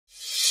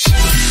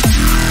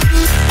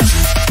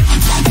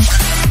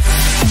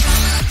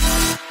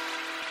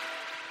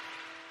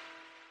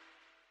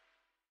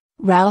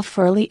Ralph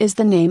Furley is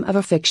the name of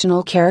a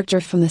fictional character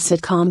from the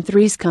sitcom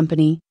Three's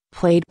Company,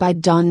 played by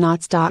Don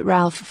Knotts.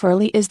 Ralph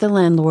Furley is the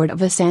landlord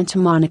of a Santa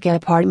Monica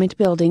apartment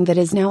building that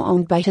is now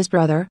owned by his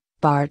brother,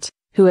 Bart,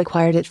 who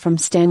acquired it from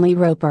Stanley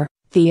Roper.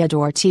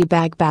 Theodore T.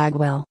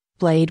 Bagwell,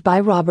 played by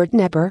Robert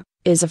Knepper,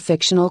 is a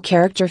fictional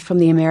character from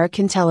the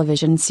American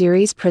television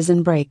series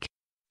Prison Break.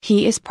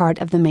 He is part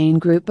of the main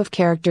group of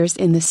characters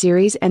in the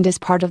series and is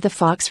part of the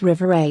Fox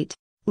River 8.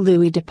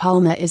 Louis De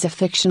Palma is a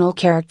fictional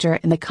character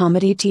in the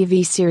comedy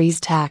TV series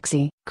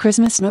Taxi.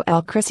 Christmas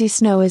Noel Chrissy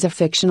Snow is a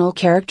fictional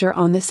character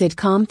on the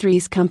sitcom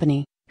Three's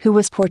Company, who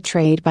was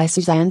portrayed by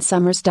Suzanne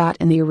Summers.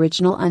 In the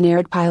original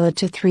unaired pilot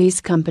to Three's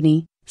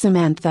Company,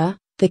 Samantha,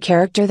 the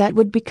character that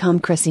would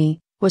become Chrissy,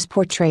 was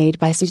portrayed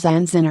by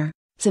Suzanne Zinner.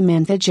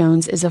 Samantha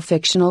Jones is a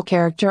fictional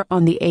character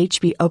on the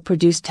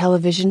HBO-produced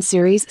television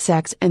series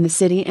Sex and the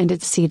City and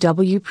its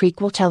CW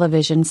prequel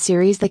television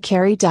series The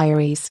Carrie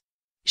Diaries.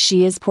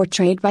 She is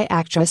portrayed by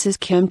actresses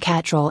Kim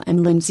Cattrall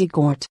and Lindsay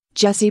Gort.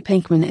 Jesse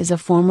Pinkman is a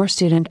former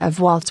student of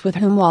Walt's with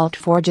whom Walt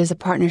forges a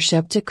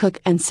partnership to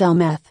cook and sell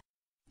meth.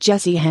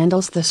 Jesse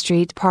handles the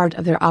street part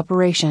of their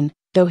operation,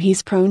 though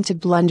he's prone to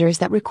blunders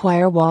that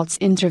require Walt's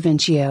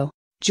interventio.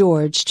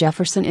 George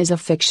Jefferson is a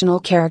fictional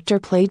character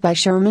played by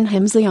Sherman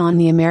Hemsley on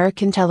the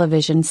American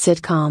television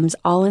sitcoms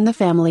All in the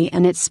Family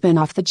and its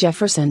spin-off The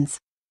Jeffersons.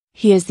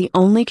 He is the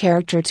only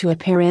character to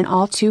appear in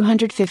all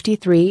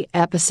 253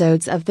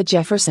 episodes of The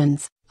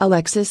Jeffersons.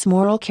 Alexis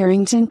Morrill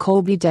Carrington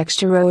Colby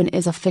Dexter Rowan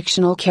is a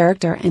fictional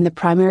character and the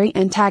primary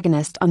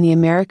antagonist on the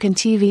American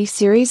TV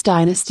series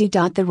Dynasty.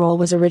 The role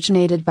was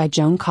originated by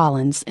Joan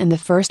Collins in the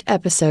first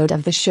episode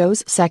of the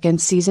show's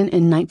second season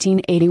in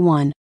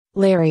 1981.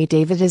 Larry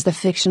David is the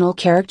fictional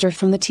character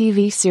from the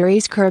TV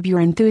series Curb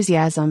Your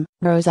Enthusiasm.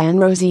 Roseanne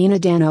Rosina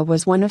Dano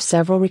was one of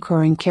several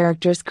recurring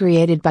characters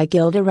created by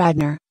Gilda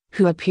Radner,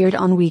 who appeared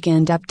on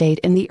Weekend Update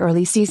in the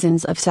early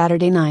seasons of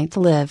Saturday Night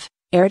Live,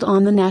 aired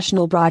on the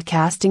National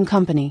Broadcasting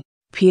Company.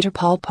 Peter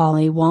Paul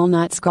Paulie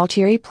Walnuts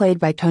Galtieri, played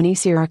by Tony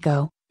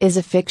Sirico, is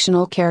a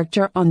fictional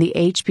character on the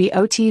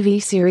HBO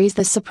TV series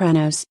The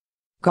Sopranos.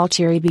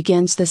 Galtieri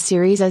begins the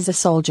series as a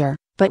soldier,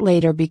 but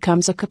later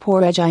becomes a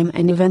caporegime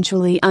and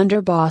eventually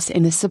underboss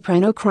in the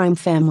Soprano crime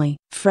family.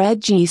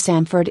 Fred G.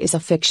 Sanford is a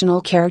fictional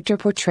character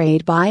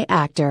portrayed by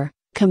actor,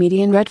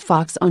 comedian Red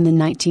Fox on the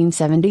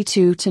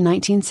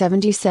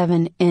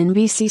 1972-1977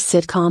 NBC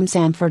sitcom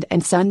Sanford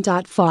and Son.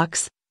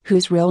 Fox,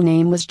 whose real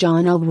name was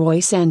John Elroy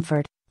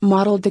Sanford,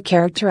 modeled the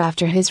character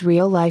after his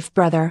real-life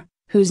brother,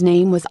 whose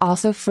name was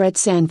also Fred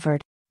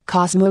Sanford.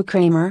 Cosmo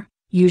Kramer,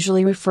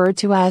 usually referred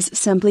to as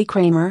simply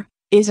Kramer,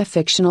 is a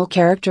fictional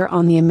character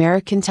on the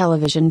American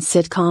television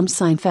sitcom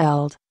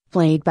Seinfeld,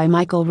 played by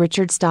Michael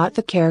Richards.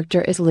 The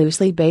character is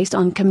loosely based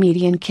on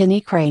comedian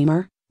Kenny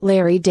Kramer,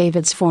 Larry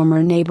David's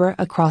former neighbor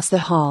across the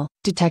hall.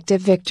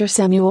 Detective Victor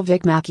Samuel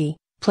Vic Mackey,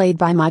 played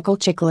by Michael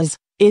Chiklis,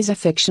 is a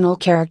fictional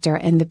character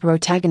and the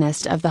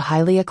protagonist of the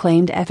highly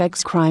acclaimed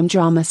FX crime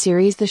drama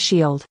series The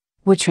Shield,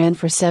 which ran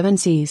for 7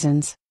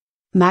 seasons.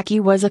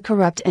 Mackey was a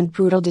corrupt and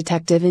brutal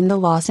detective in the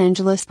Los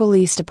Angeles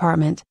Police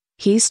Department.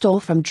 He stole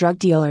from drug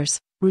dealers,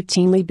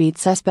 routinely beat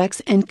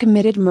suspects and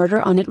committed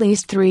murder on at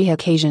least 3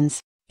 occasions.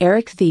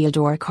 Eric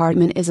Theodore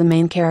Cartman is a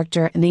main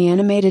character in the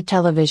animated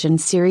television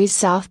series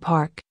South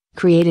Park,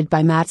 created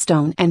by Matt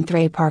Stone and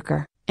Trey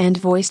Parker, and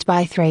voiced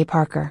by Trey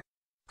Parker.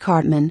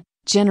 Cartman,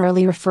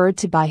 generally referred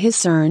to by his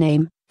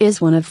surname,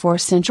 is one of 4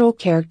 central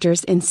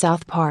characters in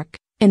South Park,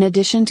 in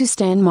addition to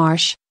Stan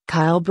Marsh,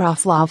 Kyle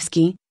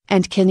Broflovsky,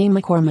 and Kenny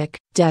McCormick.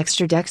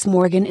 Dexter Dex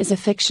Morgan is a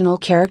fictional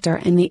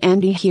character and the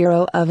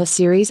anti-hero of a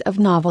series of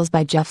novels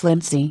by Jeff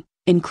Lindsay,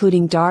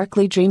 including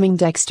Darkly Dreaming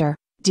Dexter,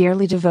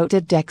 Dearly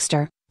Devoted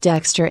Dexter,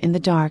 Dexter in the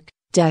Dark,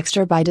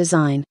 Dexter by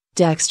Design,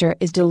 Dexter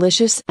is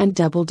Delicious and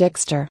Double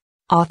Dexter.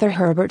 Author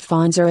Herbert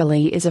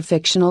Fonzarelli is a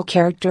fictional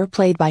character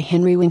played by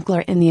Henry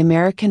Winkler in the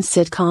American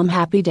sitcom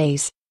Happy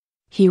Days.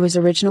 He was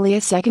originally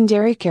a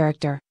secondary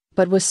character,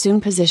 but was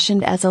soon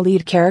positioned as a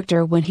lead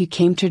character when he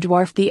came to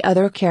dwarf the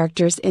other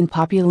characters in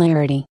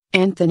popularity.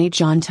 Anthony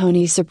John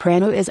Tony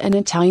Soprano is an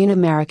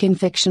Italian-American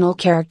fictional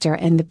character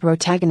and the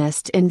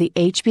protagonist in the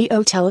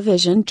HBO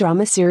television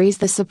drama series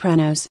The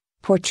Sopranos,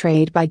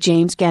 portrayed by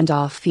James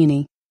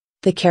Gandolfini.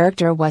 The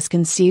character was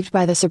conceived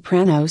by The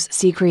Sopranos'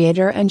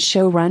 creator and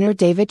showrunner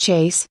David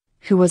Chase,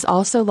 who was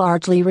also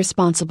largely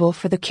responsible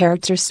for the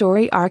character's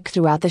story arc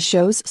throughout the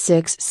show's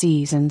 6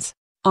 seasons.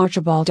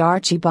 Archibald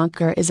Archie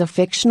Bunker is a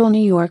fictional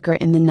New Yorker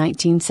in the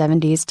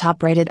 1970s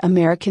top-rated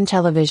American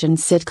television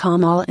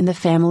sitcom All in the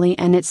Family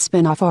and its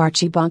spin-off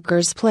Archie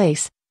Bunker's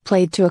Place,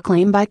 played to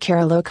acclaim by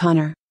Carroll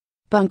O'Connor.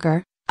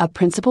 Bunker, a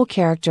principal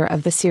character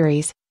of the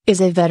series,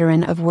 is a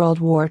veteran of World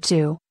War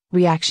II,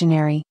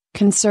 reactionary,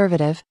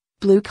 conservative,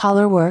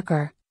 blue-collar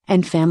worker,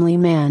 and family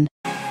man.